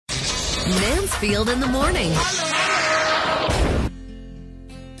Mansfield in the morning.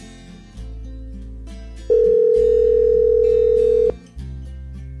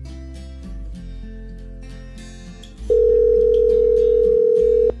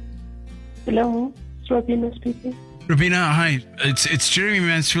 Hello, it's Robina speaking. Robina, hi. It's Jeremy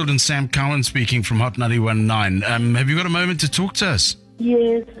Mansfield and Sam Cowan speaking from Hot 91.9. Have you got a moment to talk to us?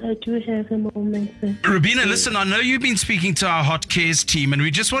 Yes, I do have a moment, sir. Rabina, listen, I know you've been speaking to our Hot Cares team, and we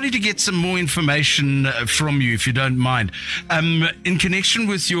just wanted to get some more information from you, if you don't mind, in connection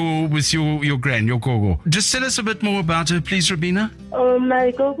with your gran, your gogo. Just tell us a bit more about her, please, Rabina. My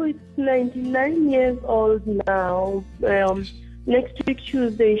gogo is 99 years old now. Next week,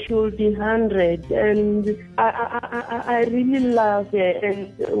 Tuesday, she will be 100, and I really love her.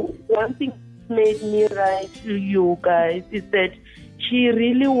 And one thing made me write to you guys is that she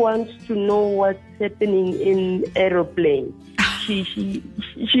really wants to know what's happening in aeroplane. She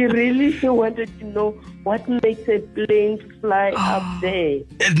really wanted to know what makes a plane fly up there.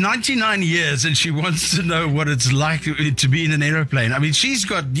 At 99 years, and she wants to know what it's like to be in an aeroplane. I mean, she's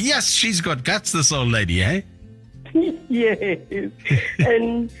got guts, this old lady, eh? Yes.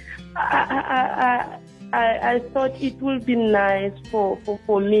 And I thought it would be nice for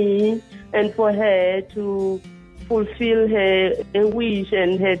me and for her to fulfill her wish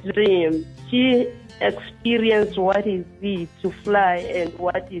and her dream. She experienced what is it to fly and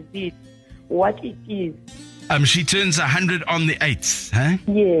what it is. She turns 100 on the 8th, huh?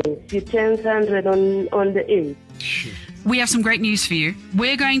 Yes, she turns 100 on the 8th. We have some great news for you.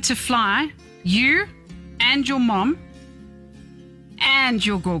 We're going to fly you and your mom and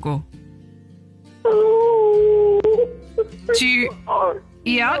your gogo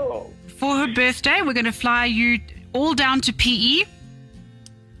for her birthday. We're going to fly you all down to PE.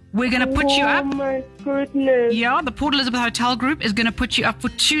 We're going to put you up. Oh my goodness. Yeah, the Port Elizabeth Hotel Group is going to put you up for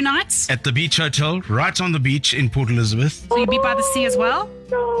 2 nights. At the Beach Hotel, right on the beach in Port Elizabeth. So you'll be by the sea as well?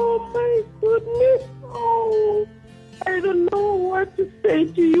 Oh my goodness. Oh, I don't know what to say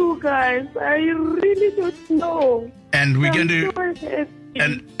to you guys. I really don't know. And we're going to... So happy.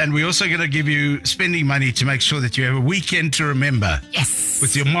 And we're also going to give you spending money to make sure that you have a weekend to remember. Yes.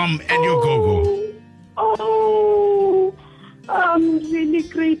 With your mom and your gogo. Oh, I'm really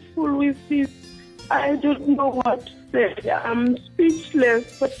grateful with this. I don't know what to say. I'm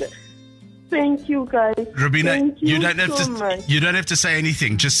speechless, but thank you, guys. Rabina, you don't have to say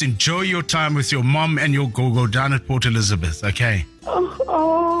anything. Just enjoy your time with your mom and your gogo down at Port Elizabeth, okay?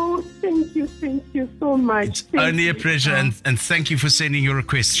 Oh, thank you so much. It's only a pleasure, and thank you for sending your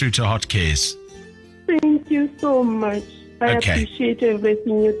request through to Hot Cares. Thank you so much. I appreciate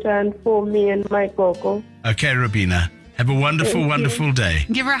everything you've done for me and my gogo. Okay, Rabina. Have a wonderful day.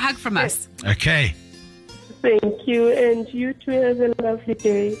 Give her a hug from us. Okay. Thank you, and you too have a lovely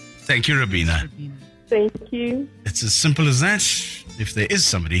day. Thank you, Rabina. Thank you. It's as simple as that. If there is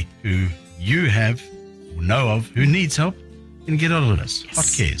somebody who you have or know of who needs help, you can get on with us. Yes.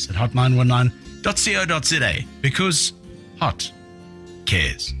 Hot Cares at hot919.co.za, because Hot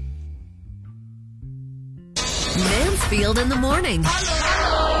Cares. Mansfield in the morning.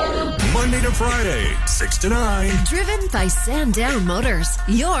 Monday to Friday, 6 to 9. Driven by Sandown Motors,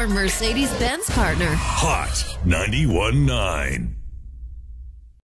 your Mercedes-Benz partner. Hot 91.9.